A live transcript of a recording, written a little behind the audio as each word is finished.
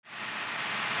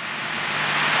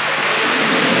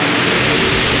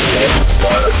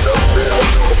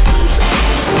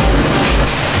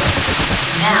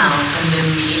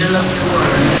middle of the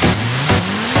world.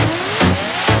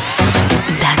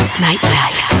 Dance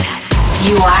Nightlife.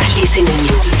 You are listening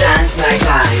to Dance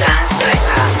Nightlife. Dance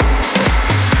Nightlife.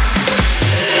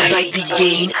 By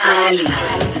Djane Ali.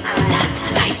 Dance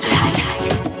Nightlife.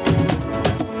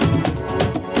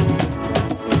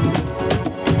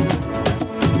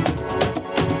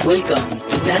 Welcome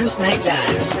to Dance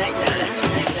Nightlife.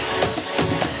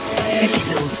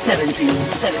 Episode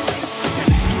 17.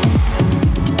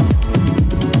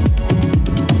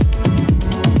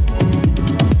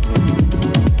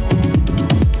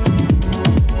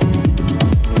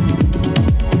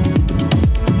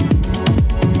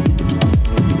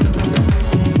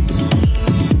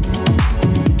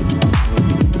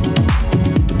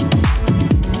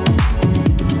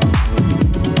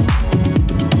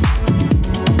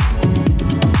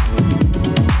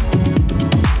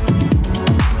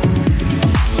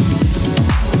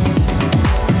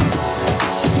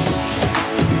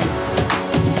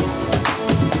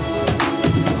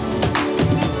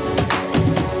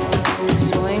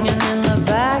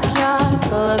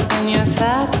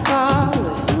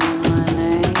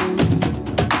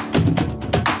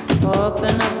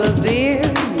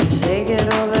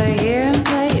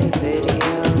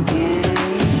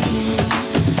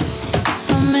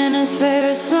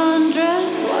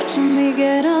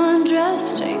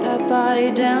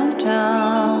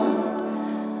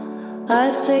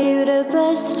 I say you the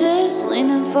bestest,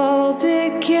 leaning for a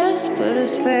big kiss, put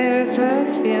his favorite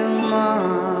perfume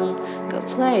on, go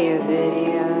play a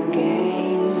video game.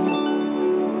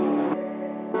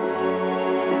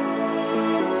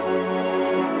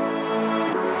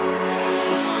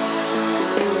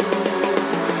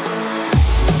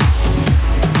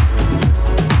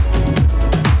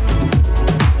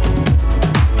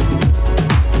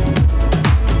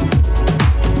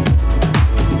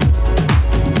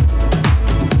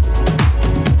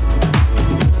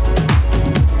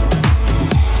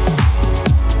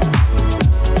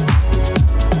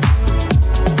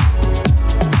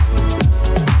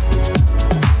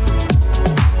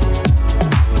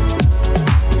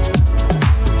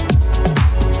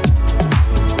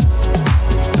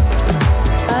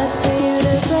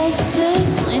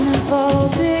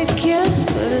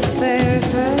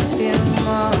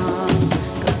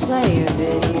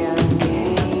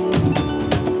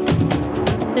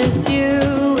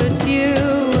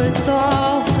 It's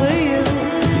all for you.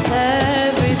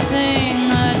 Everything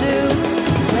I do,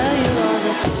 tell you all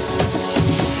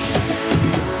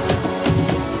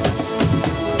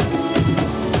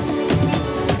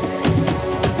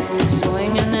the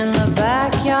swinging in the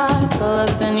backyard, pull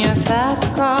up in your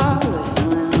fast car,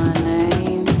 whistling my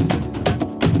name.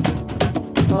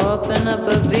 Open up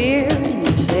a beer and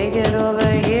you say get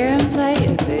over here and play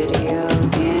a video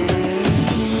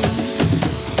game.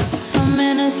 I'm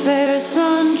in his favorite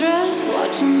sundress,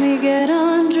 watching me get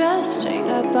undressed, take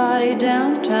that body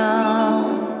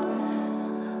downtown.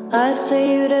 I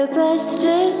say you the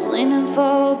bestest, leaning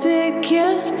for a big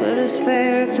kiss, put his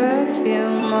favorite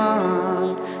perfume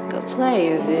on, go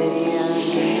play a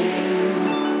video game.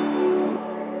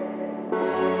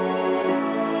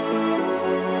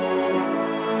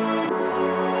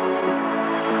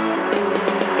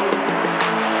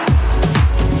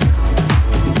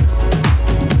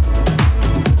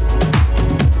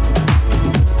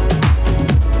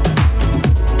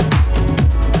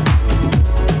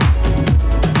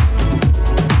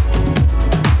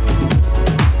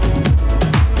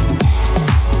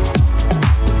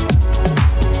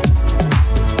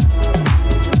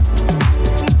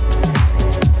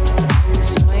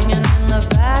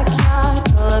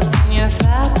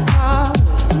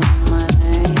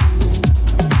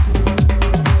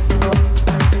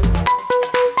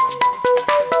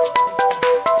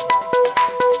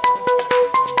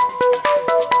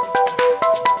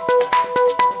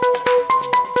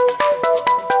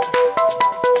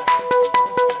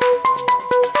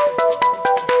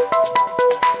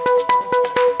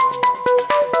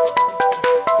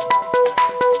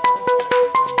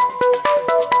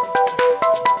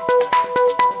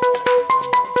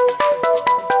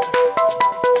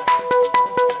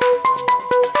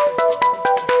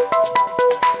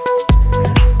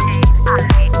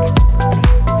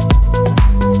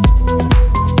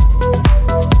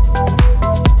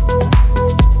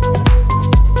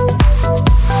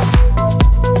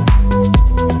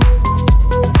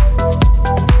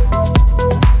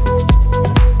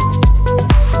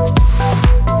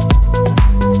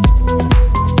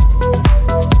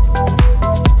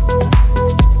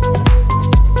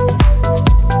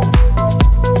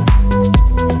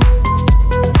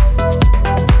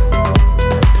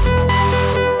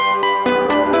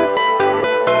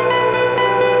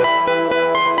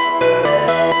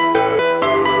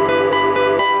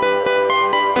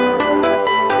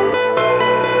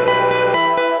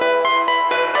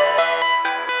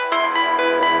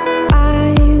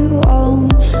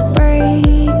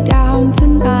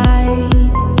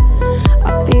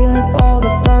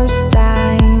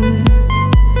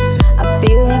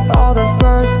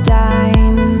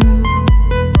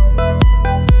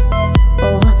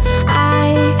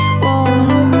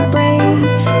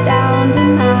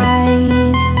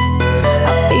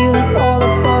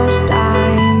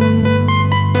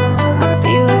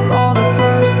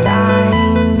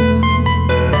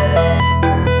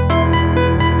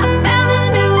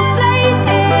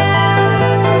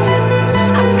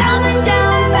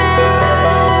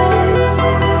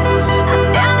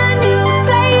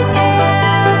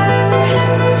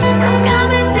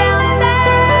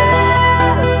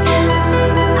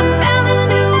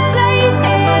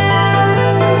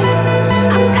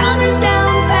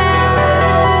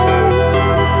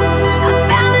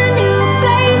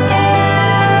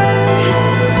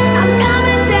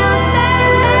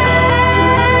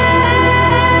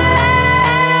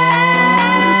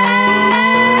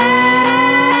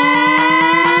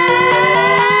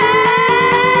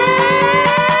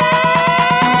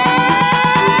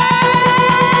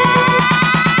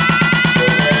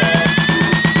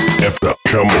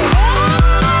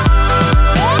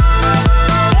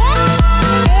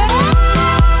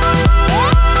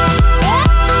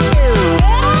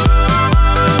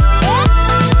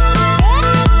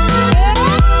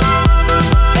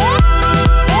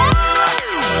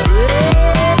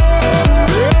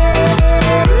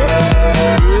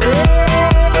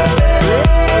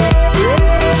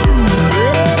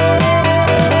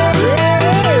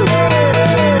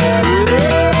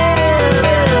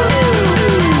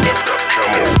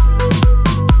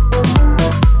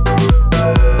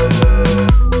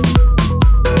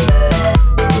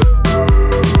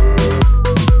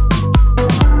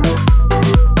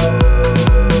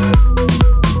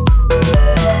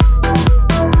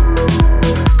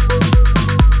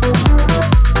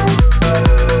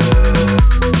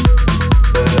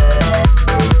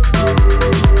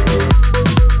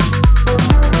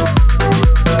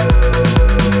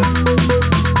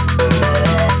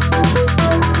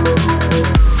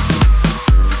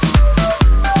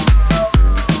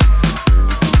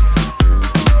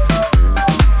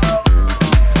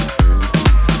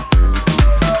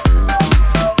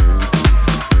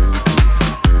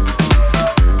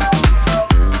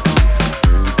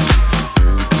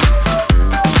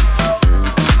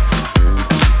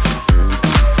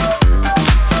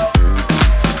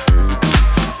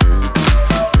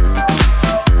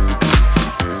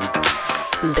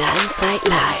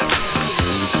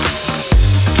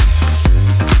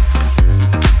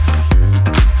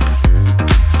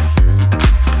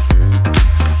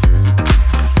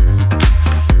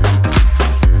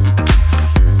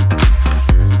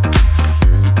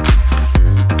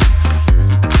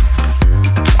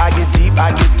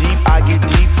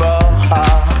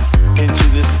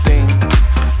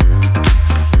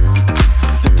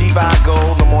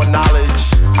 go, the more knowledge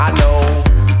I know.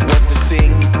 What to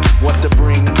sing, what to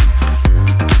bring.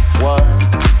 What?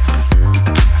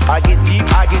 I get deep,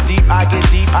 I get deep, I get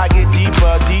deep, I get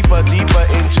deeper, deeper, deeper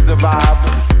into the vibe.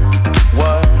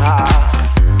 What?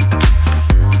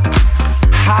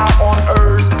 How on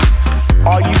earth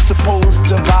are you supposed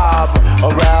to vibe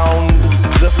around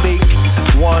the fake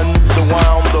ones,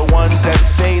 the ones that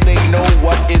say they know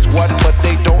what is what, but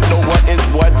they don't know what is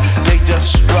what. They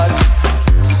just strut.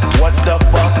 What the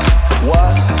fuck?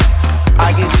 What? I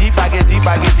get deep, I get deep,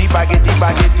 I get deep, I get deep,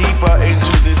 I get deeper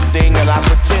into this thing, and I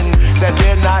pretend that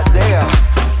they're not there.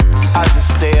 I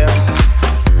just stare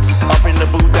up in the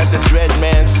booth at the dread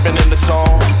man spinning the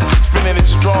song, spinning it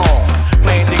strong,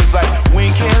 playing things like when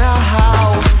can our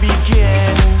house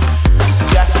begin?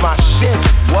 That's my shit.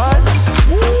 What?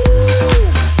 Woo!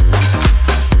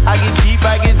 I get deep,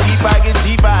 I get deep, I get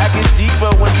deeper, I get deeper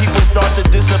when people start to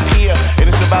disappear, and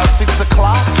it's about 6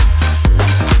 o'clock.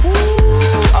 Woo!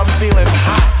 I'm feeling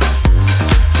hot.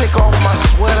 Take off my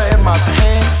sweater and my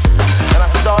pants, and I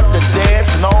start to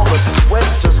dance, and all the sweat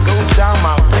just goes down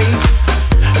my face,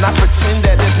 and I pretend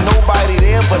that there's nobody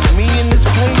there but me in this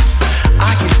place.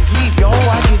 I get deep, yo,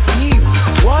 I get deep.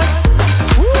 What?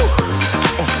 Woo!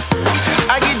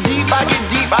 I get deep, I get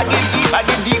deep, I get deep, I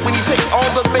get deep when you take all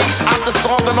the bass out the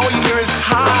song and all you hear is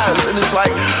highs, and it's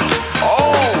like,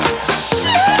 oh shit.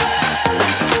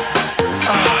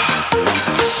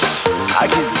 I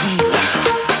get deep.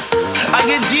 I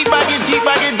get deep, I get deep,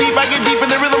 I get deep, I get deep, and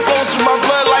the rhythm flows through my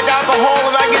blood like alcohol,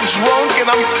 and I get drunk and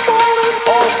I'm falling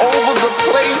all over the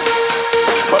place.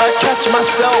 But I catch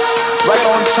myself right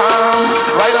on time,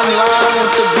 right on line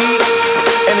with the beat,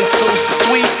 and it's so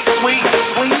sweet, sweet,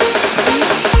 sweet, sweet.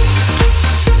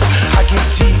 I get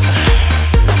deep,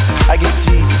 I get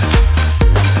deep,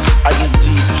 I get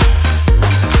deep.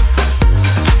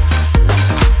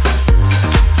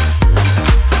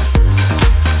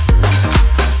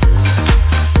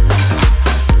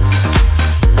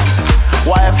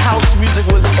 Why, if house music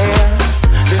was air,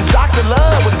 then Dr.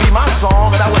 Love would be my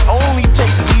song, and I would only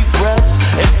take deep breaths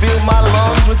and fill my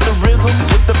lungs with the rhythm,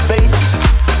 with the bass.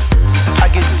 I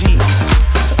get deep.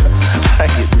 I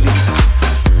get deep.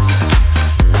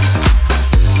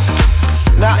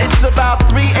 Now it's about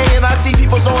 3 a.m. and I see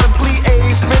people throwing plie,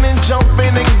 spinning,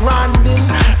 jumping, and grinding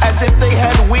as if they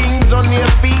had wings on their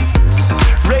feet,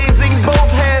 raising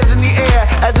both hands in the air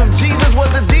as if Jesus was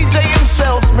a DJ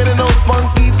himself, spinning those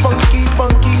funky, funky,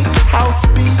 funky house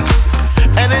beats.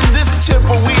 And in this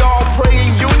temple we all pray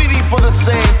in unity for the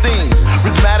same things.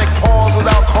 Rhythmic pause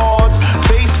without cause,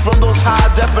 bass from those high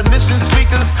definition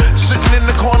speakers sitting in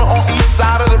the corner on each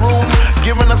side of the room,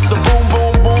 giving us the boom,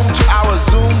 boom, boom to our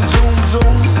zoom, zoom,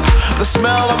 zoom. The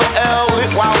smell of an L lit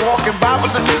while walking by,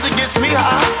 but the music gets me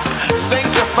high,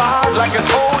 sanctified like an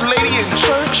old lady in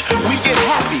church. We get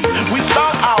happy, we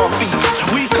stomp our feet,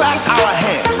 we clap our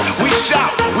hands, we shout,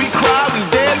 we cry, we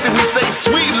dance, and we say,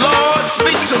 sweet Lord,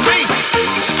 speak to me.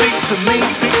 Speak to me,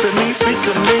 speak to me, speak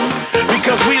to me,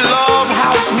 because we love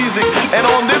house music, and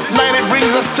on this night it brings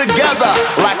us together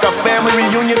like a family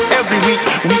reunion every week.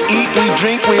 We eat, we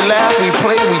drink, we laugh, we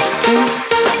play, we stew.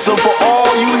 So for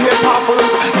all you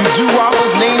hip-hoppers, you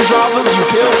do-woppers, name droppers, you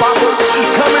pill-poppers,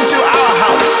 come into our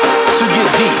house to get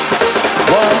deep.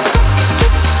 What?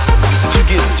 To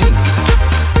get deep.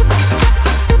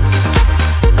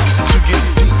 To get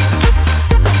deep.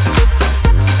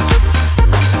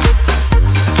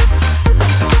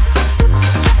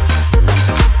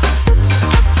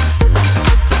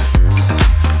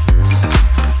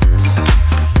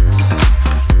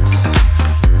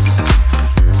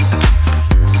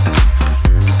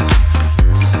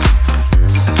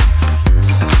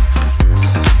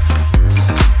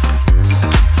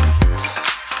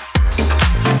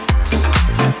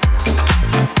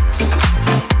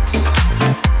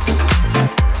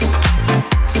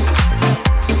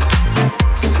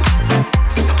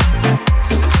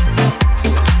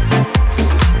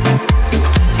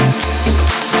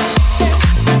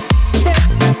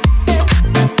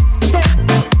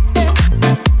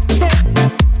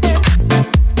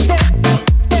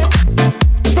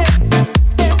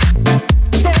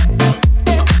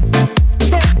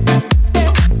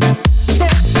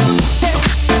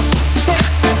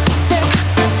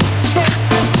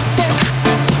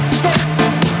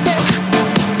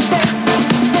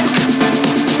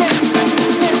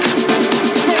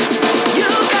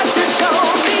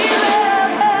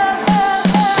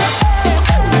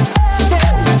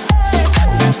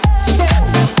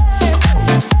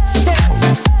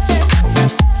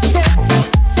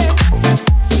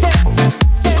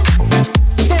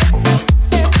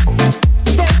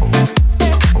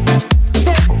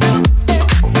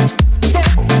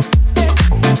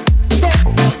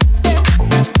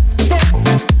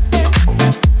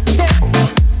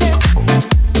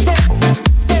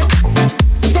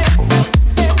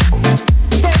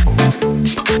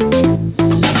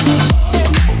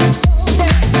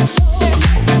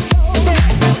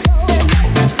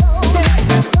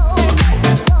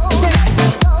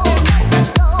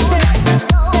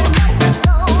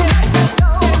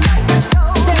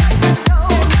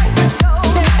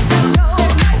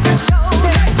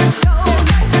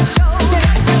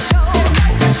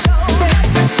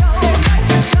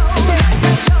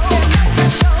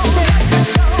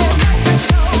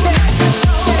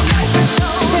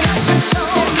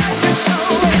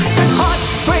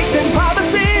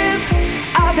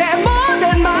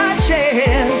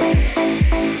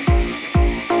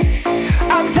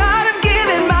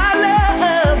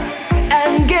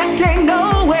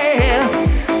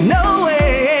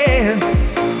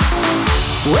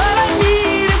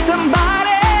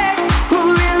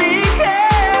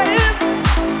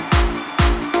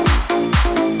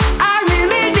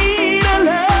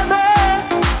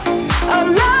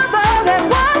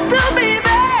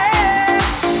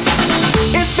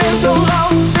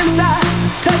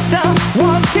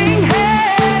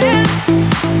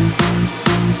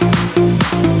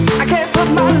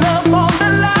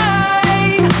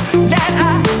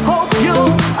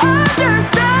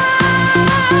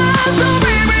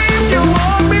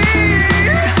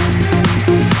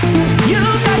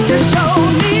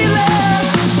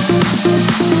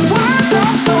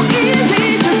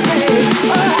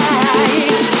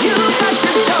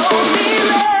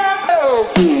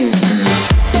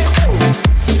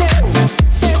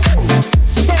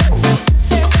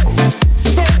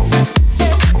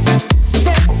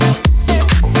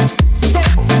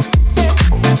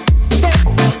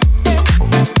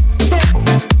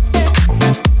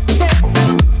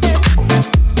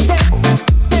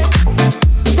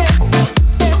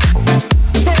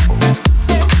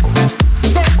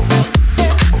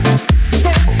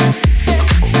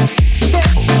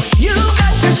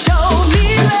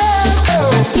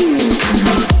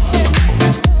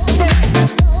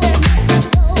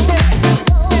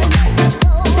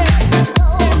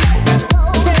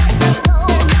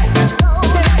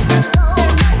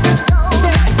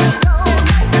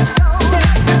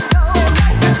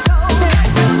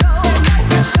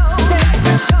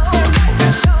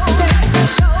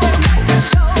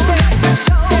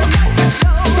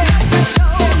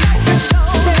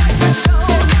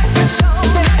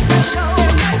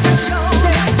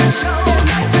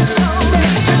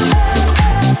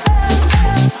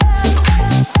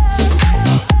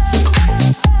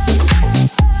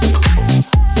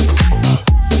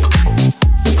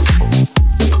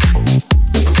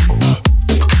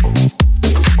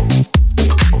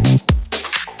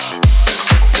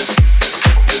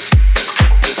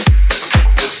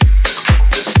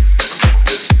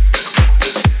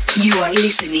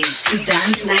 listening to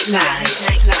Dance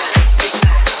Nightlife.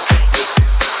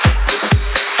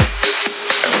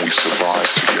 And we survive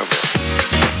together.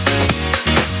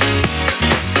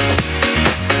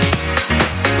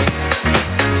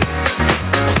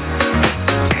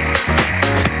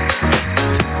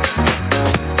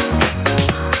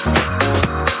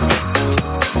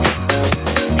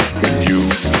 When you,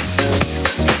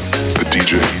 the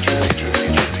DJ,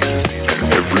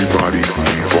 and everybody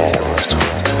involved,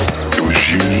 it was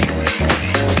you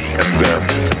and them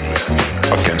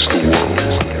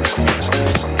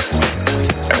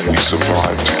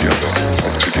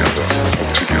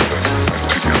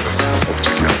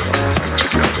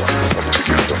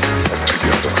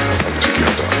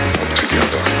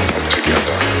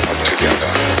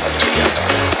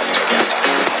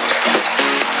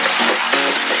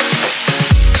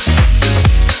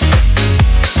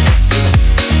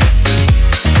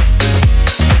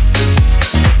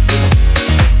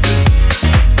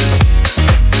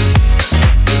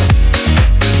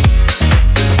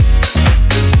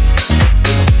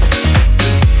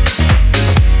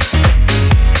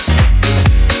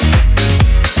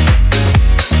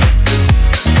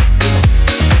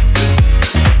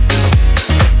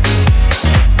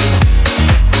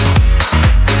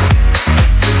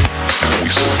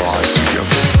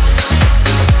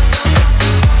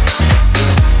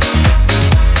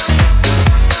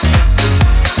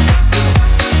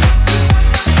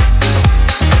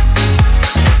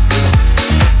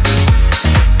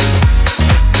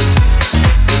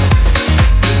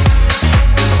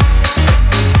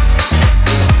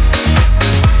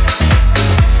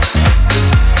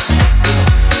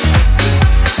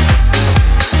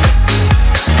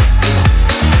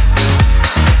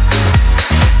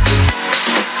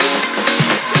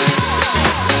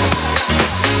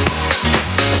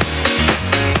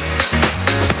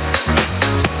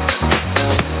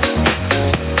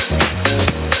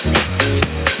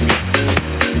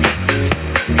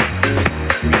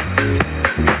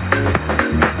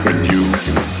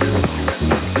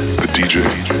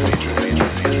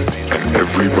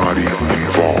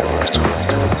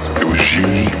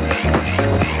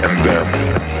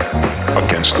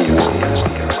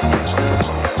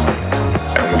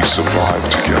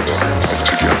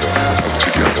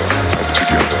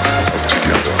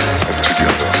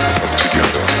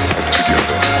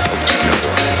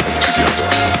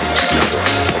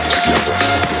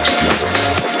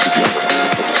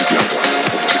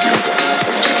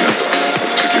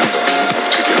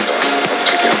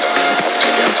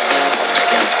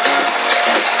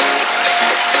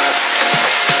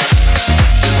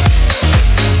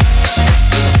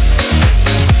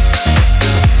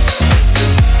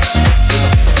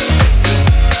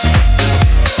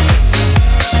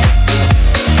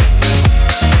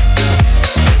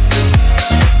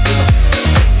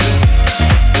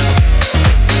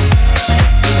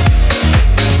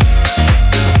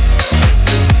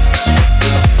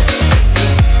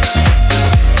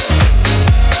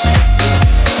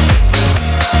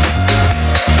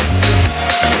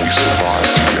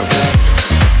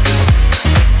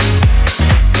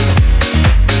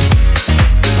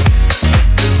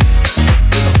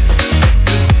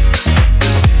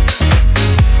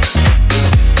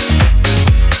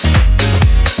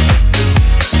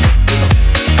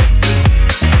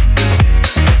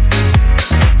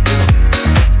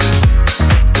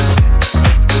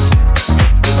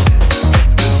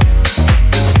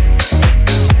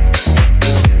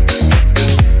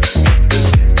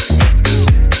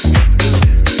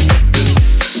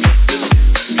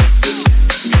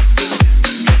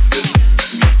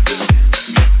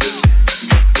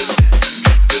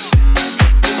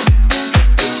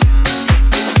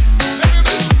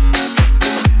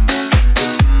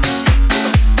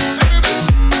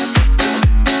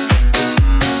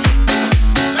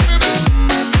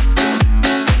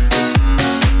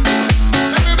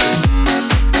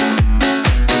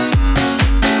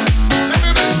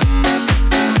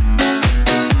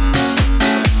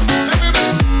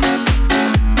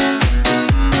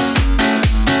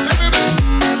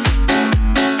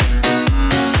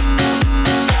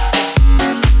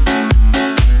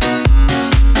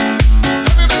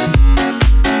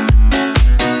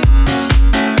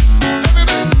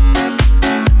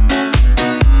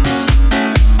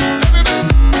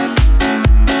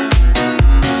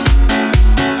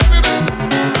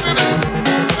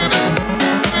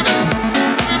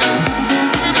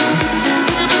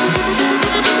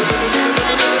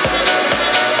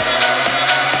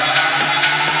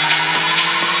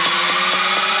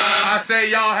say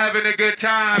y'all having a good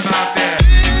time out there.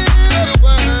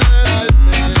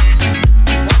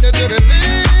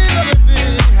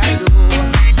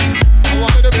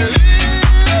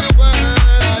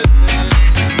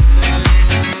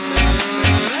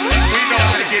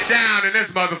 Down in this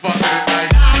motherfucker tonight.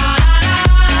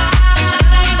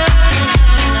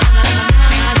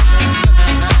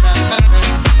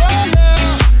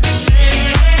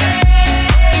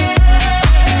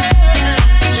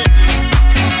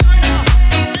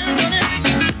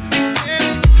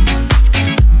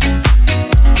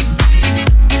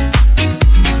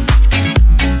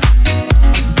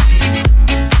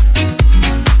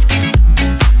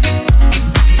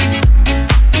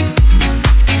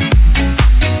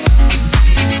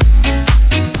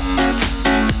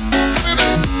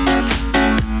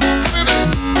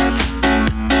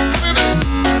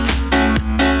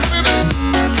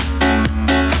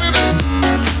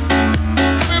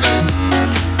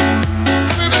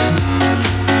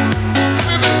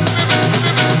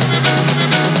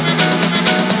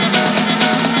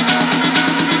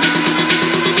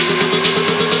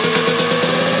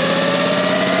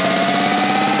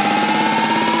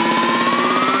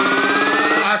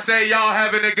 Y'all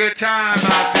having a good time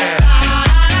out there.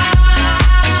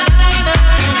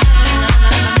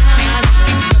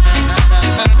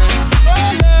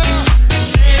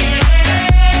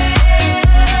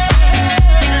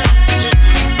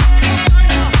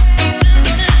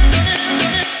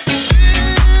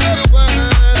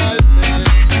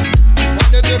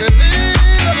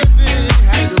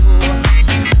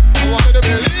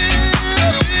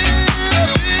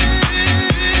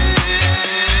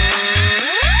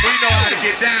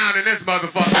 Down in this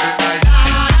motherfucker tonight.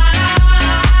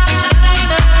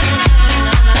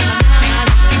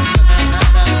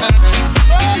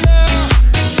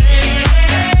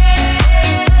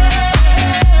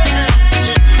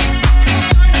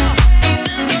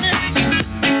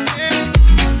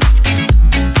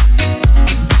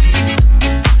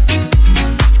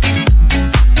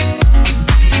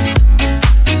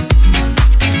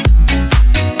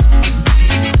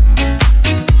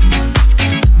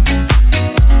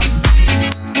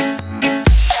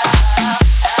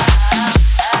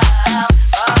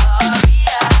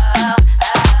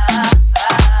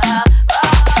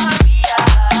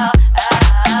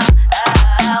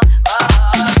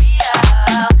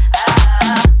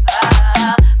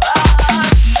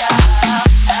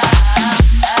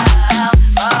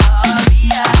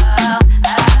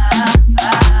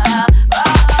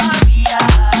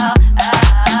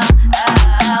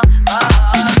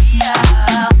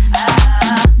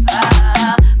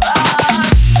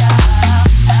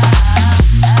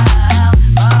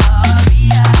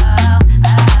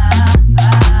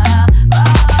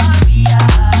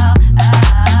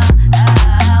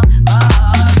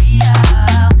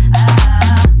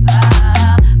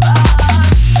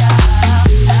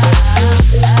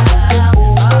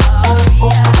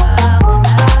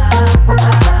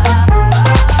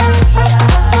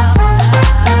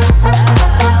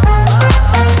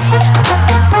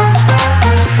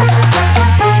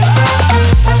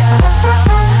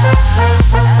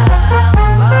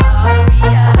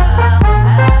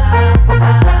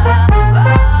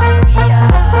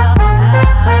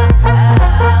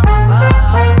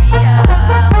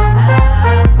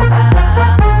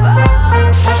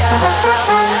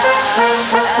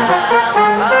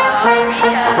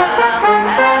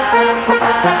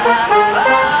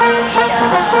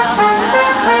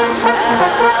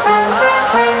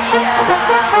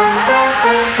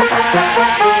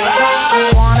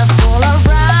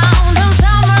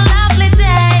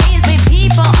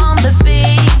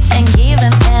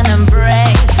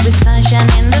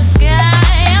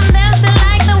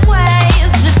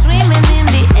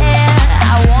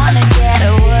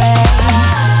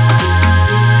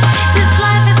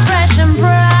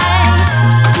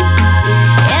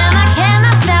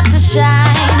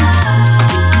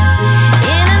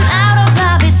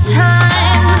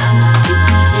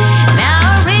 Now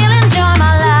I really enjoy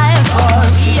my life.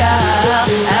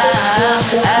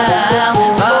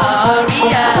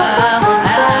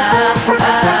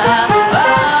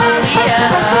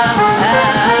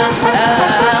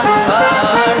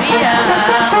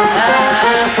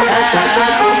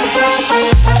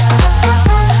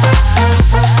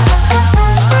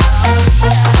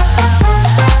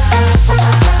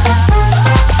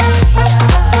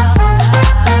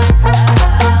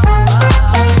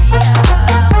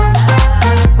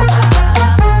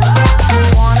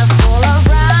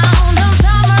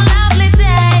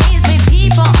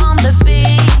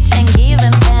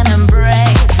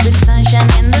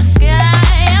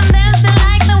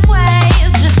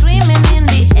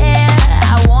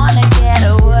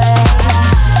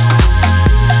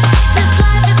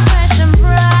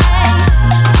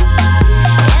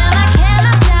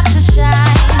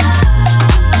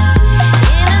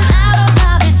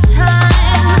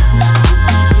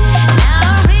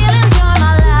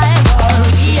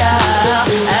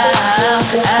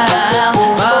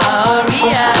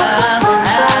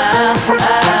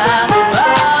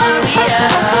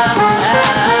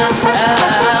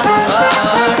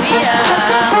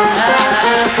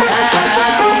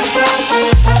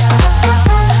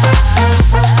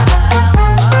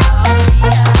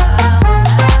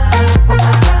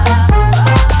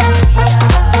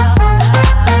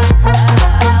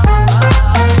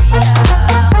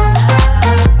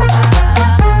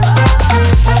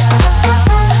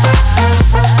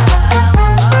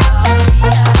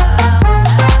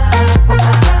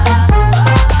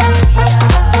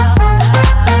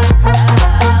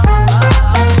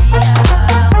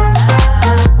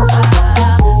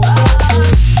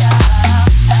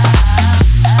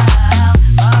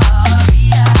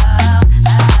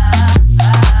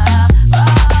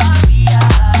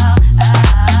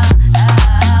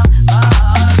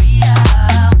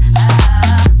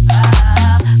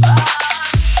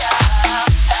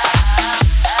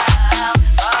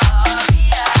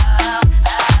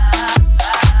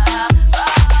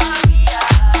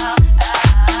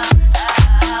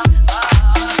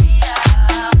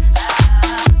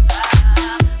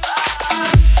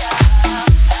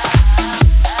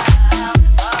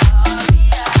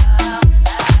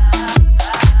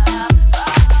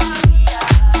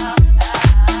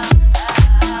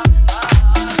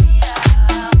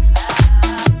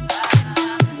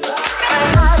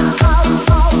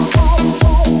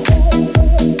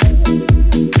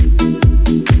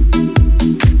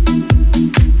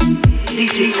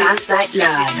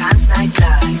 Nightlife.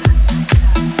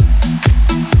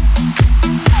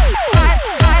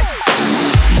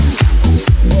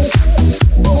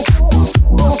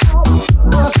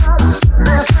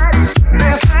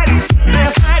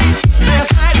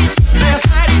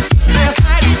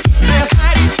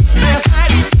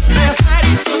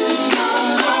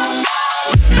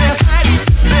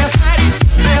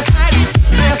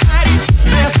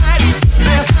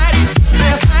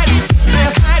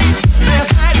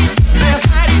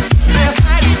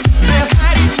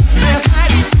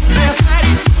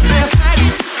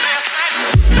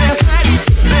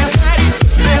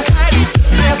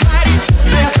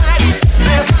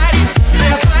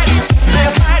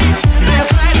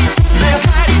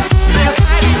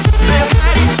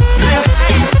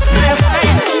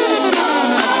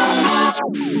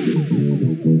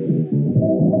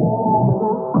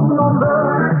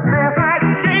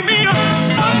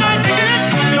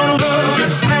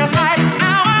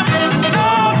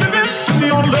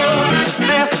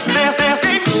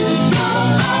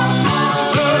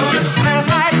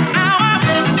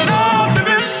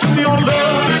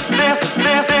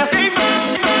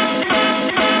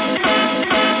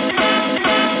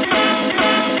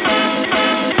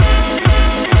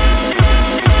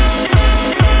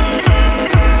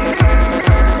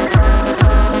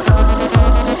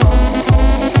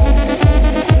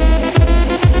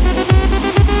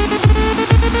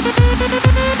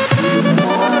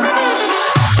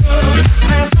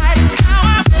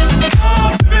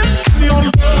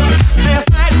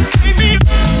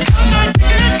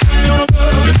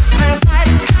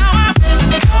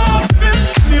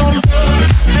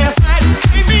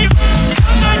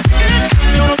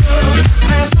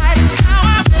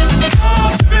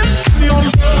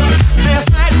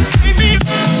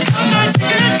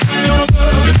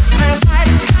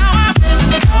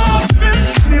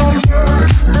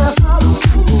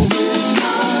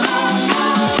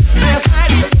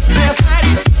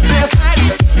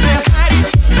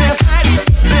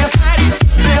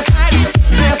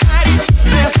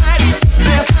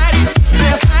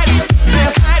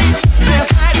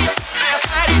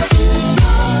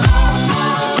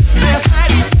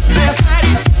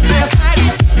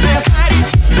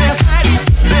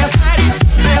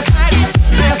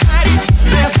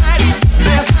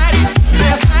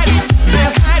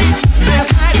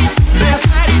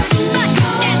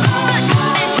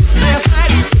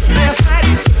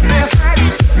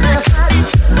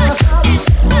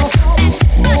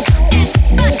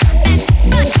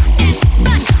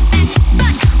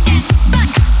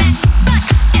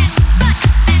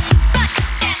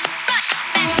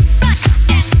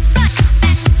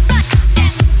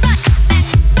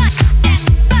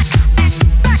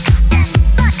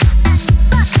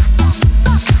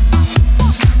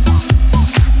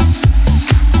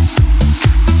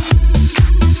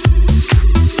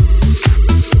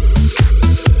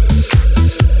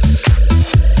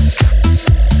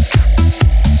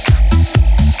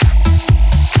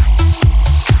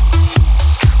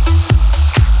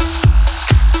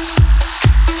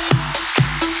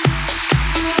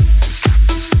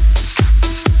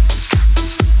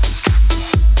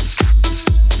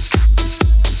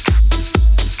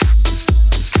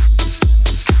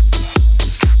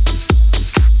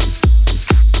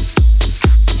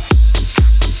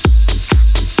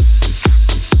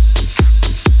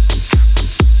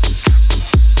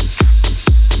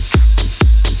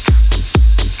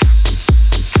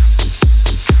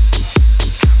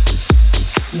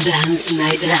 Dance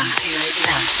Nightlife.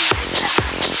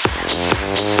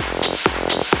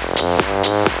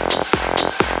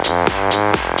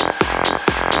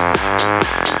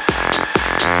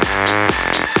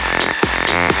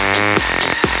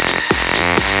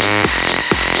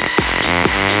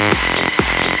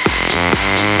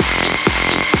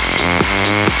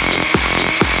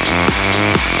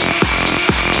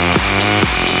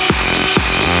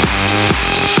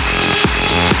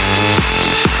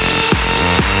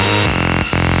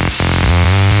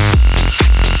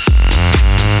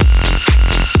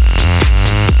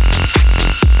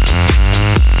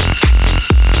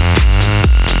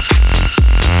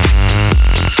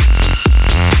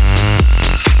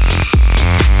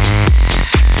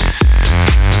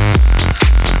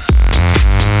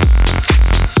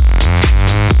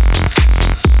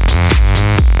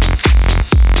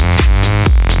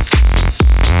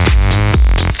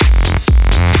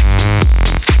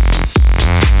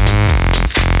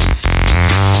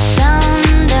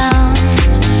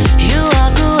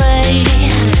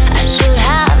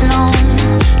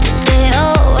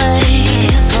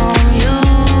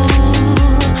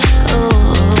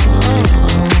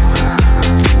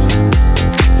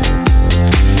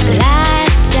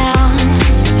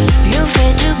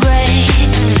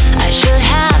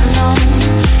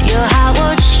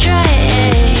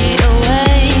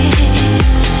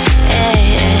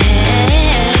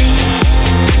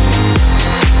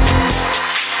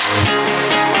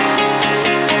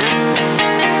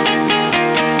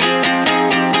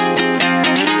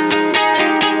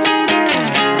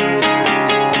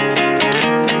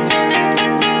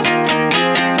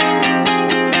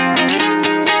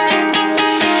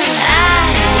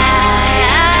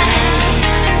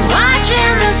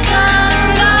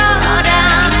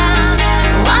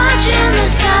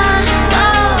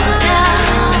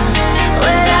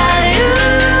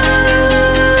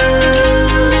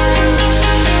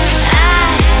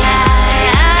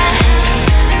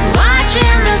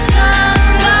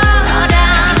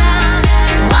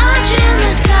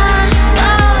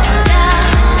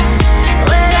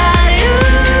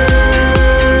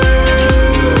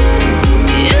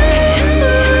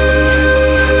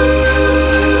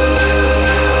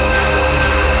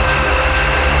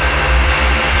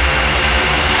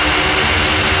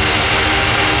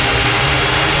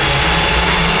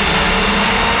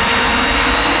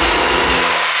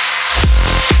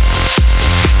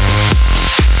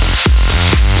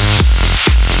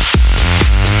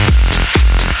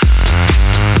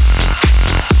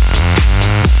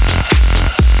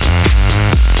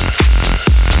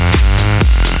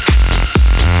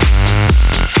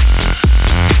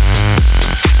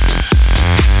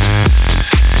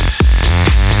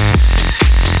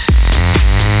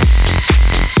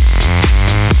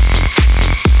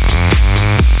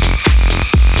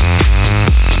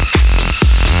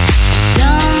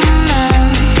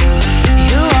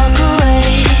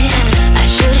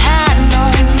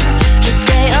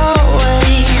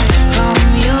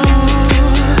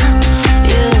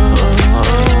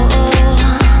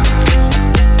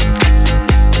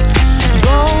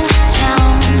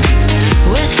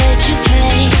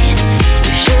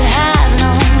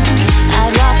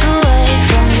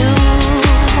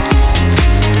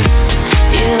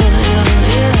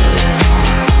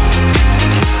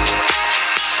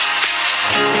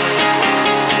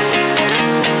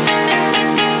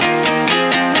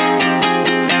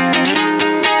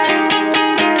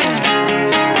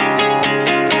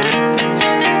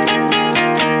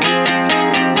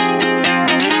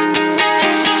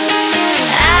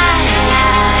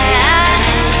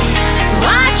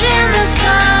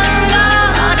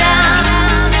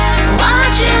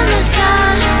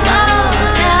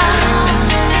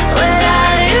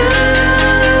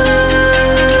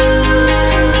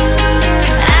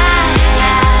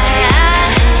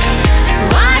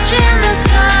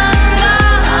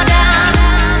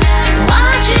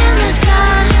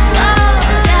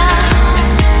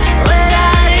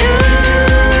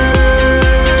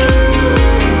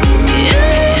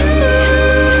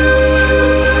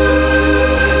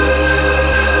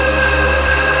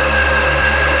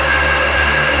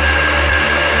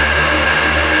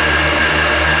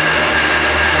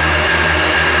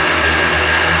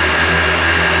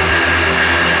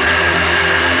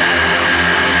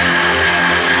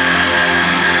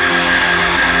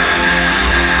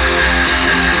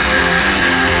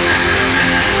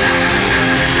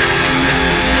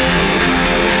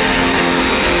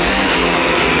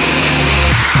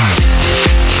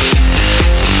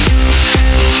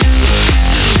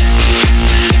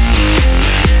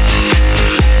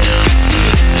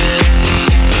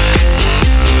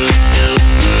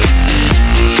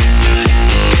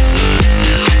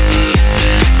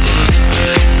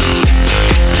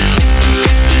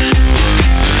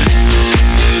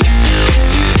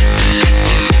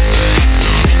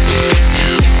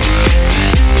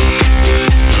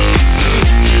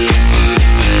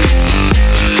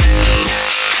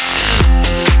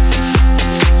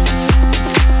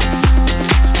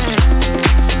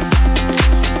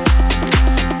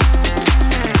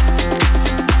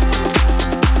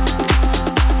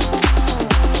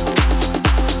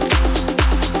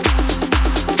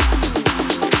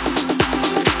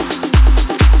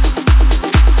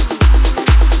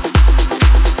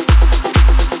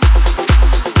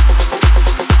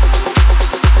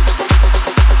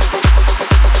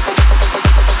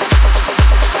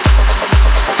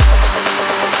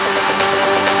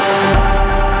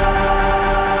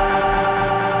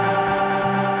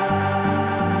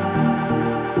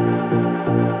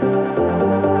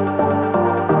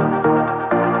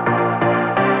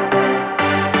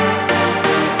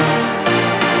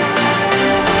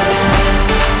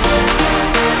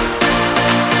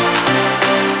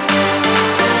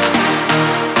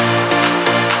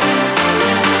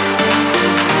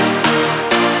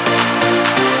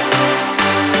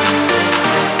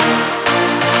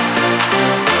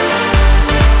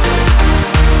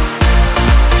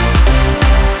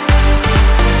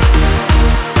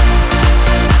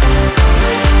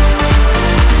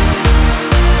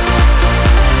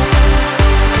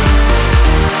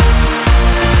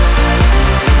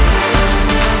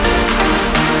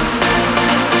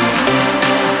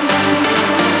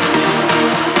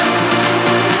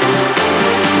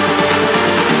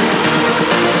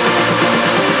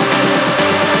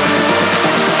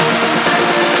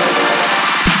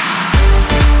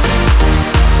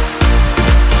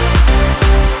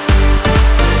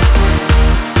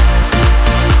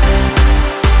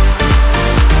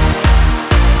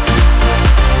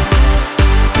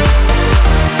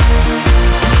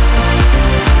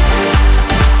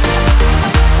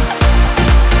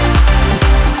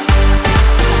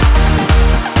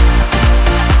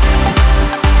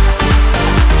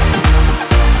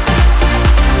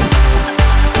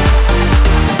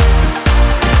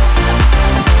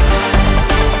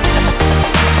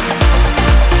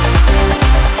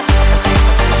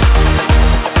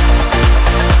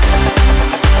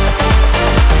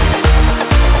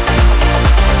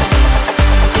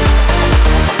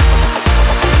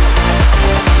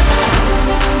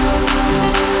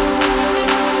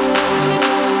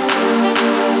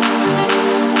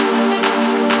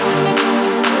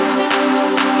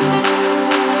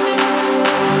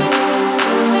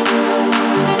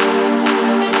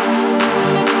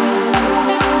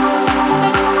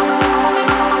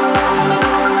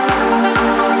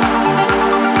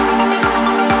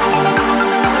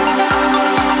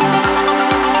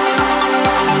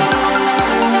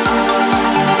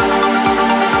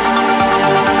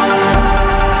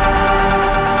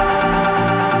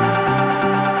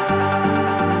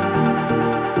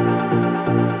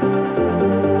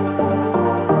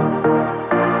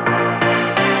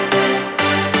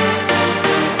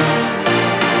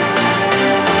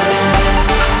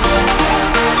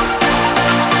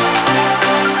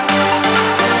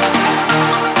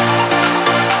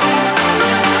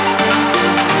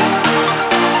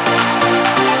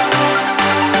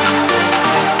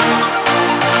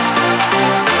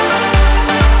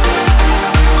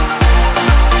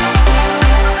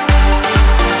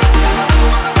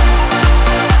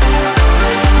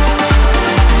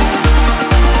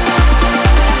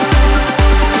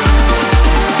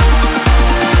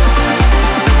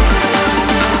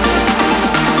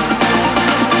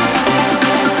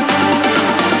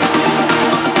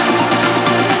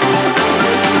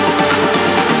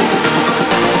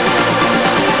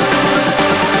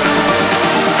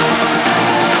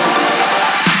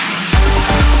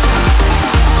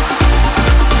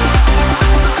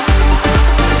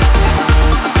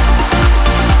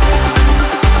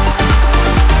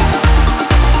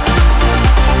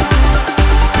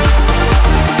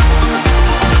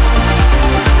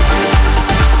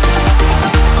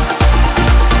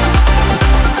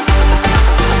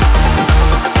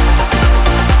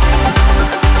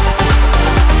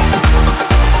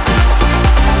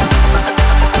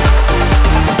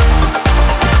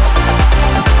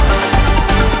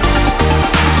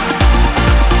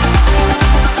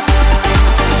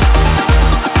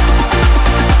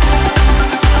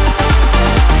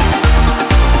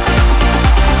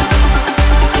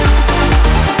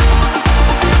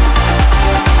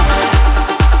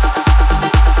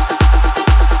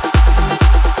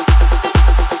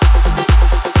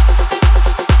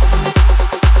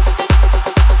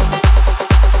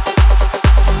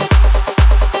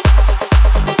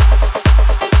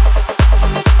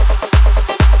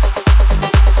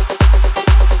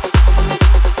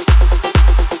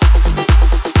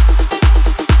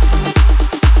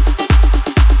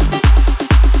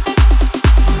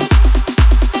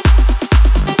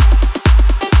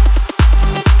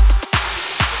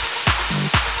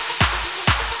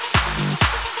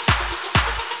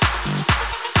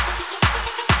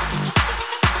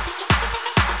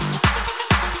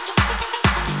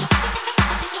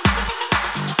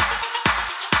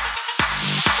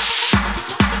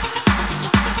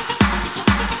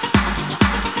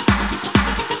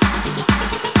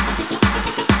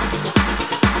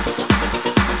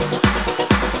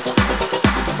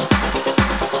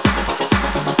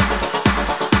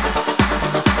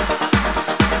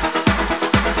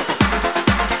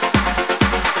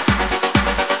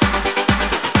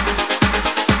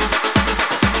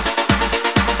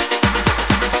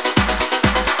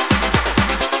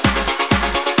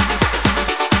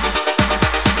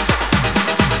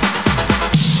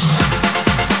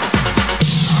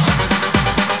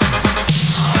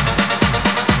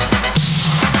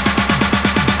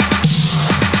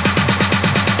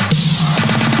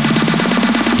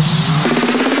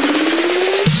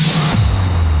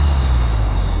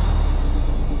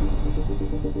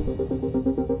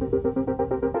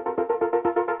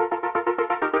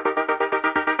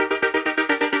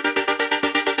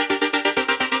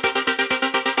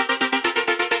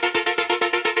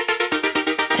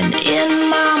 And in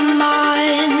my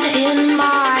mind, in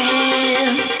my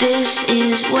head, this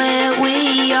is where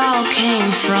we all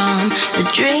came from. The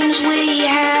dreams we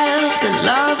have, the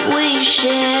love we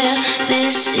share,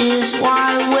 this is why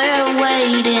we're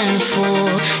waiting for.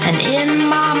 And in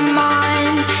my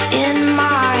mind, in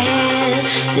my head,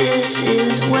 this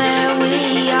is where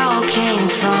we all came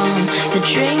from. The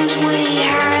dreams we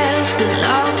have, the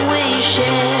love we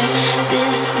share,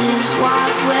 this is what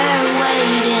we're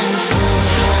waiting for.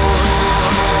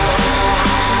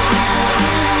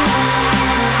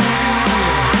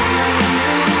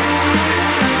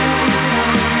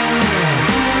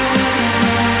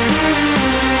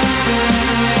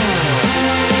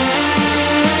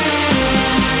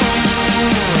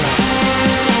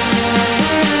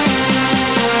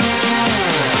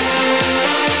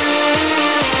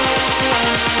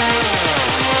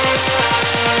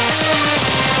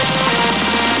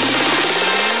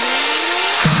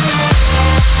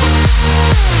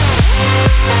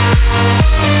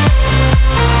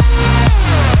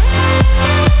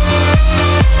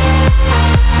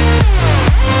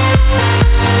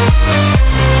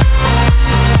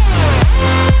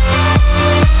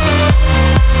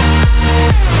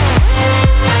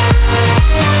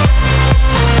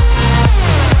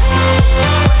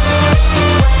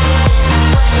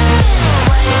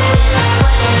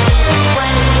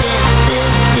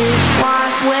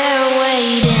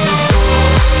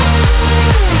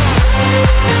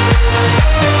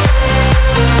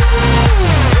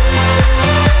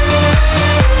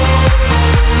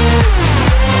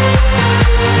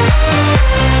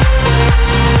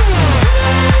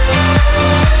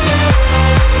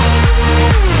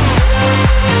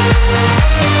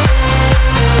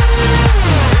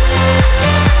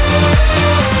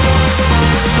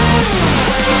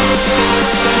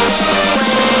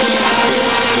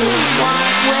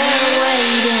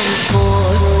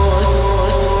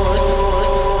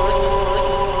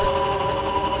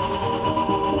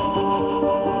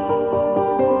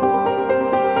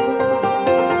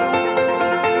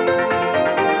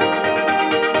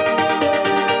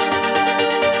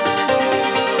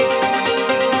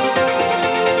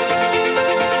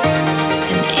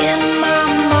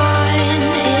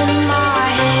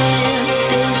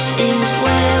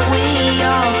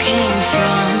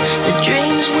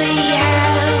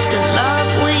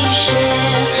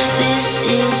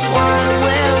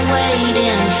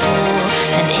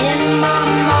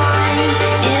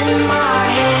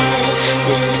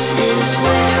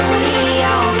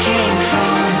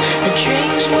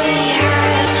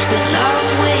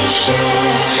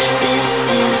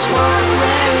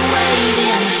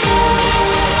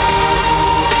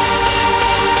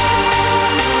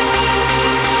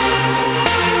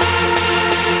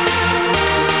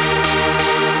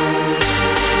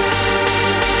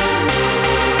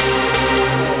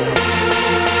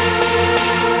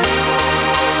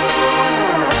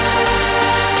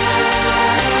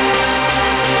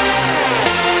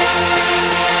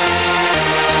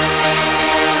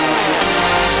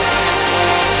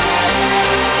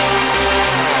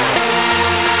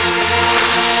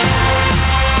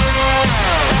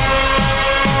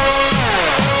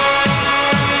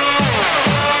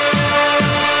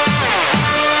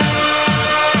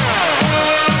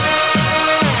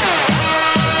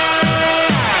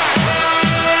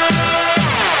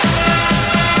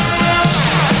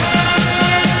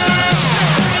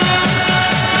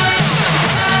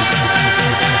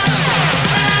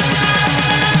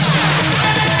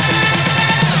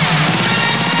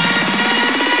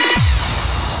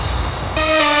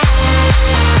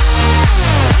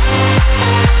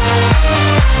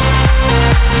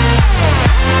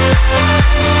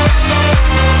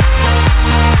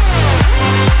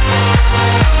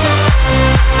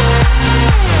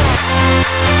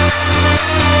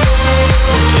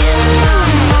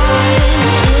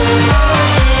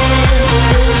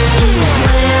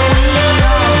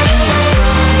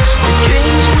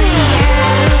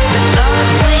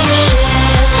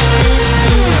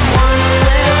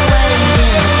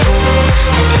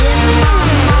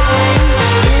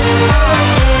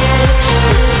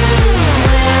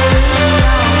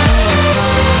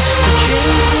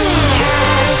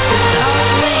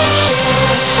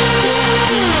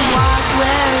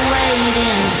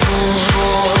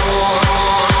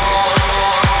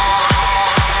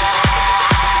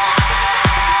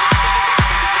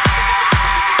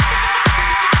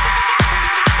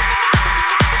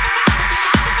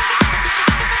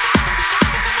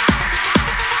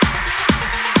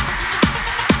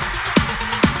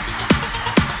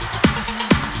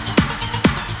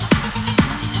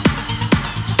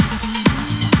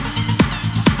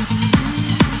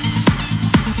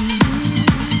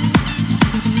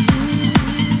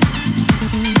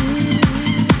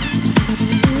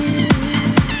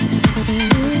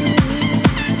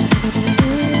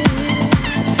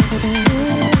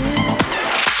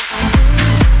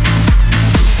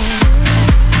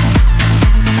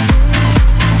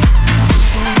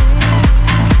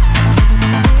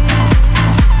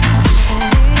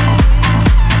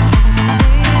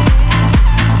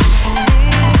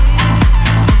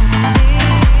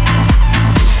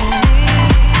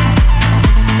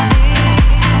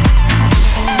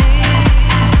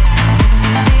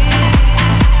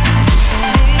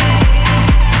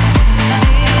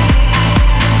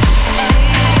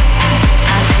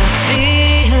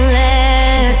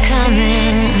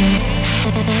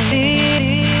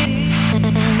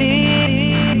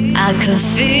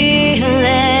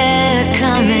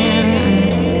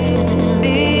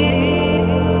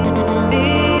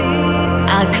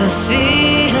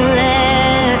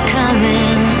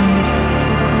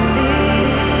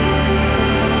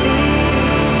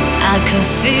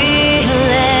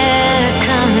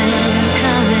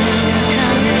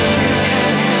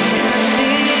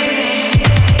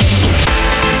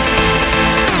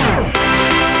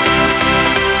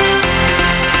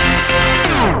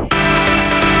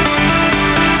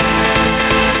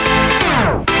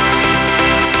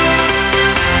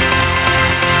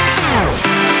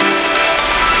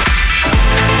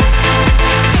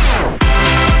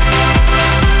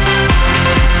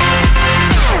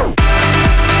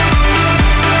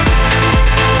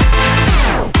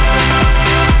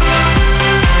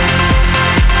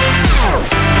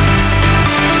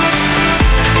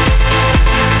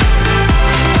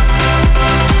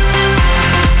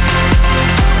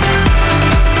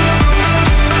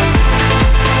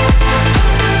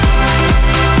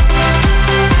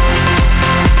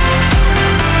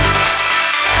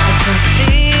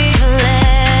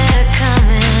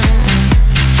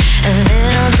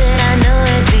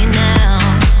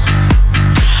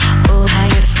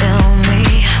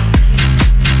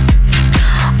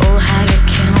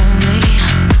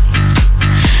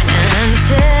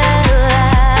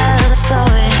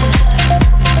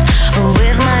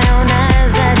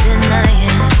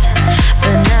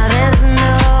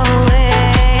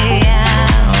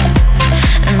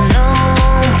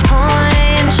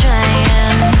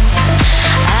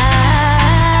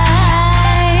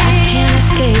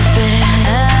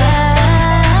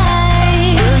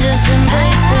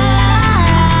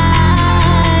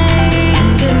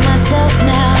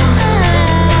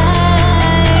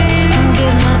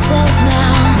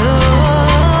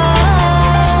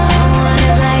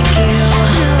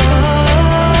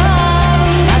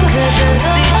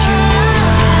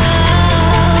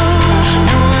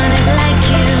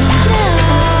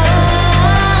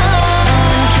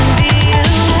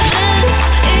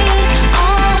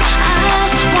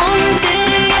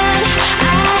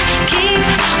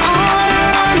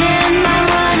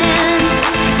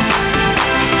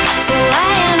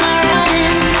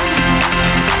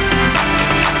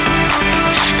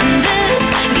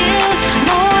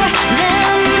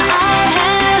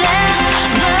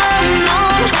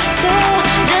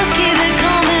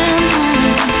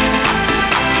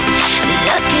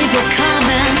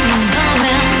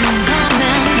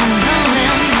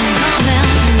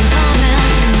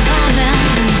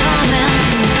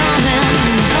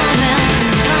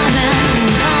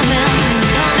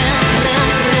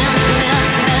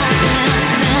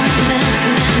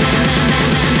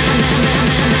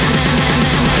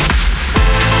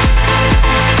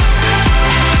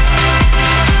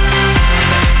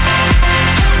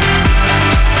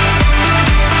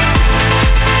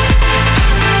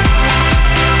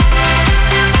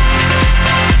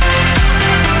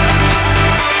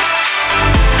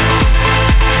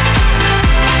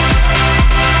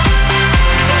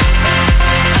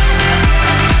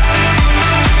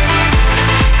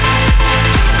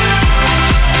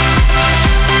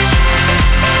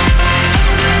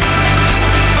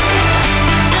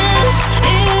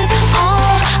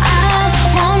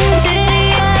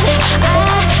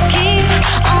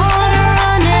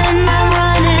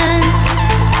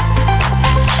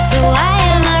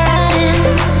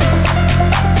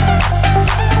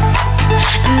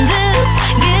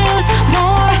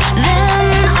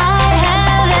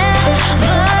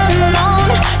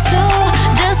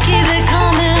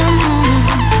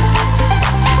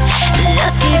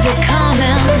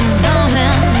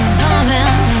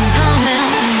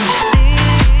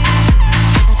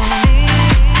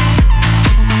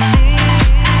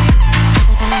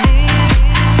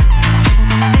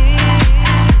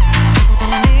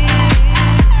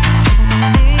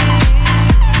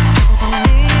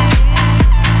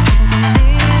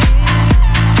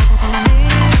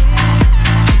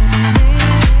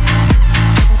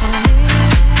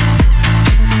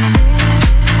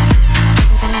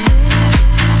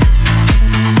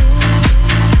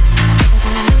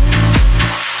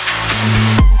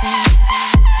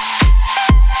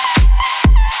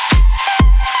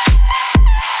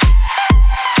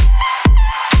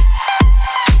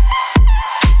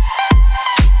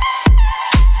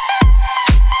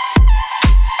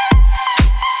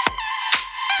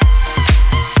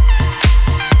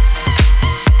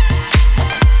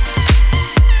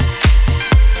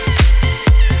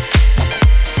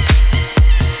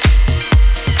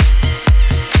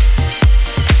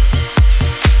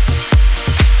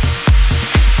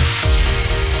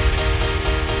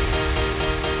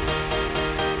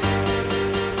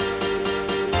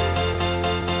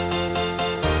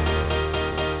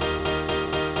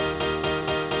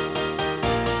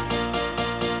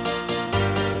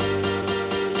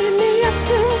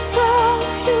 absence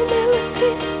of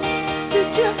humility, you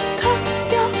just talk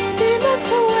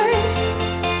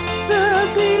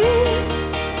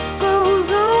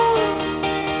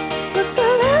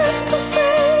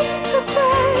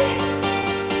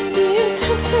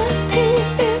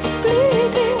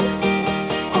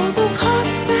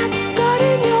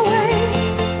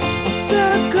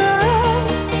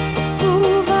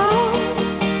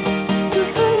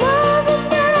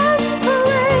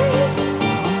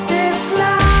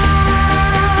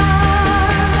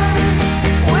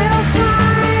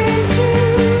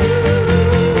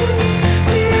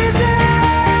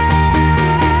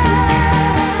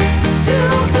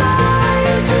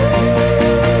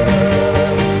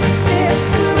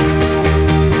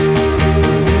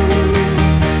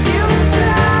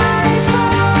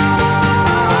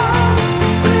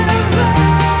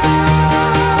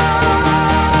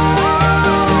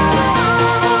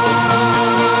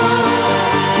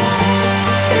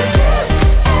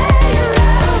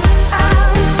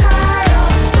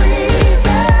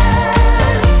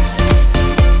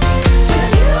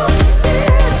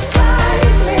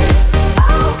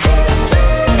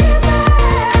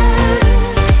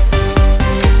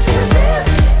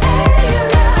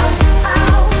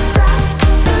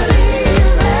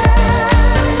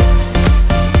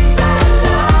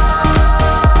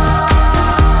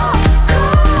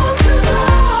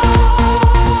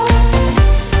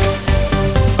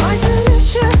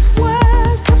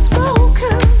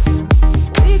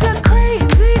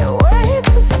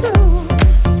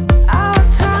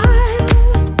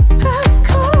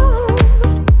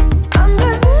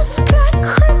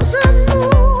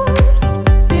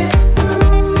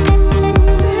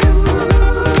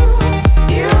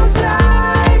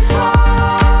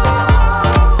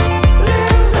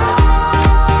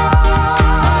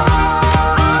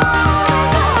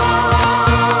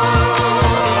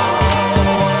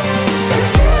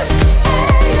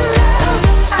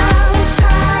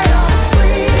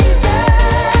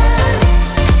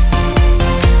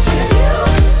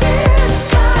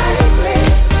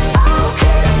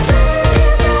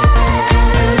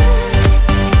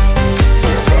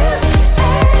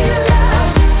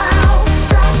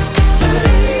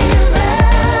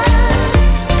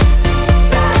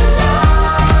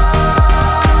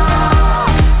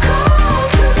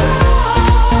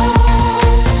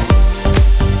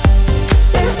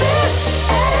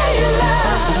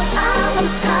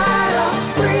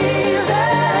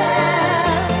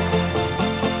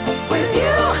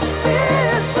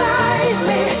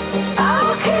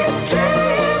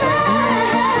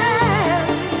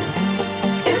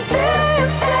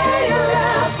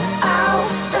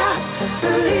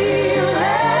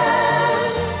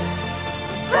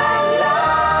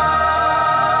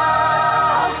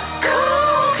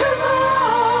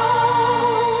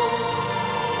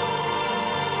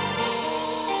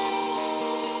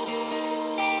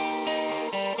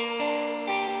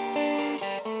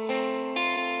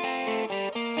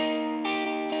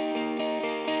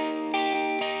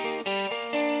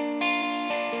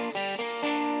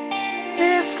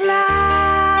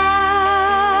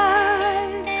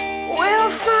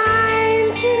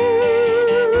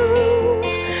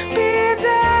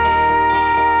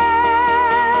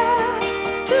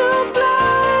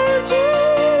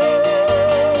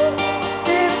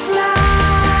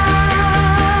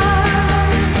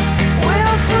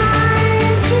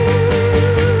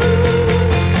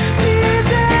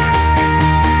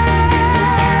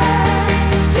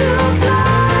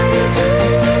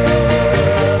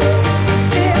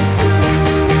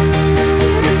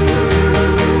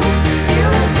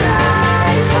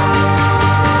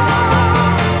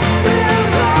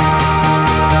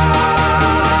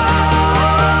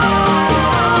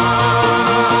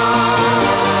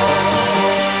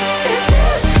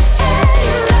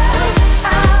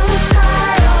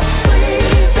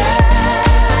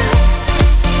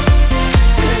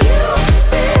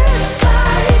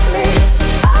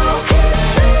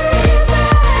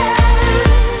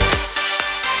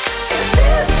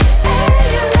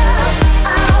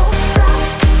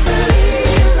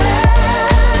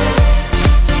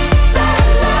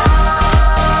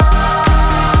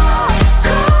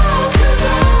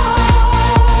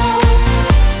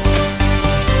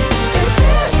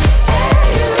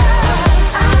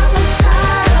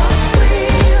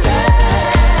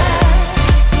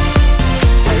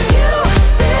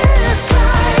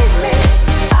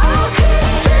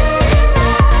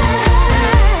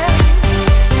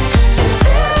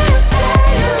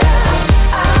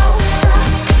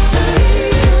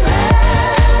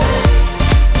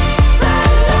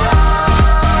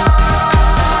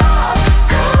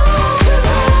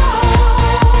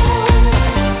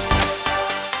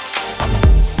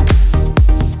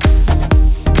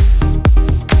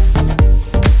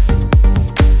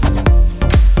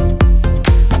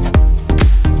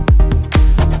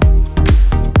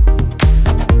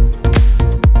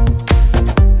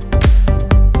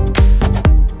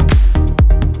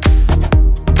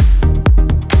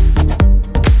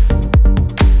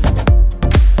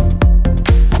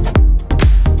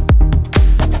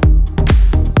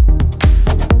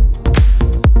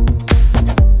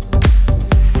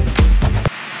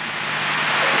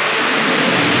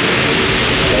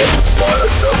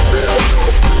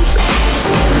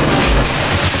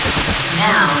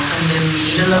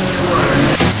middle of the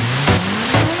world.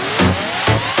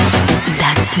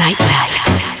 That's nightlife.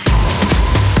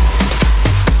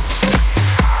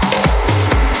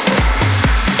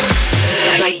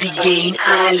 By Djane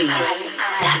Ali.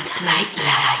 That's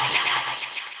nightlife.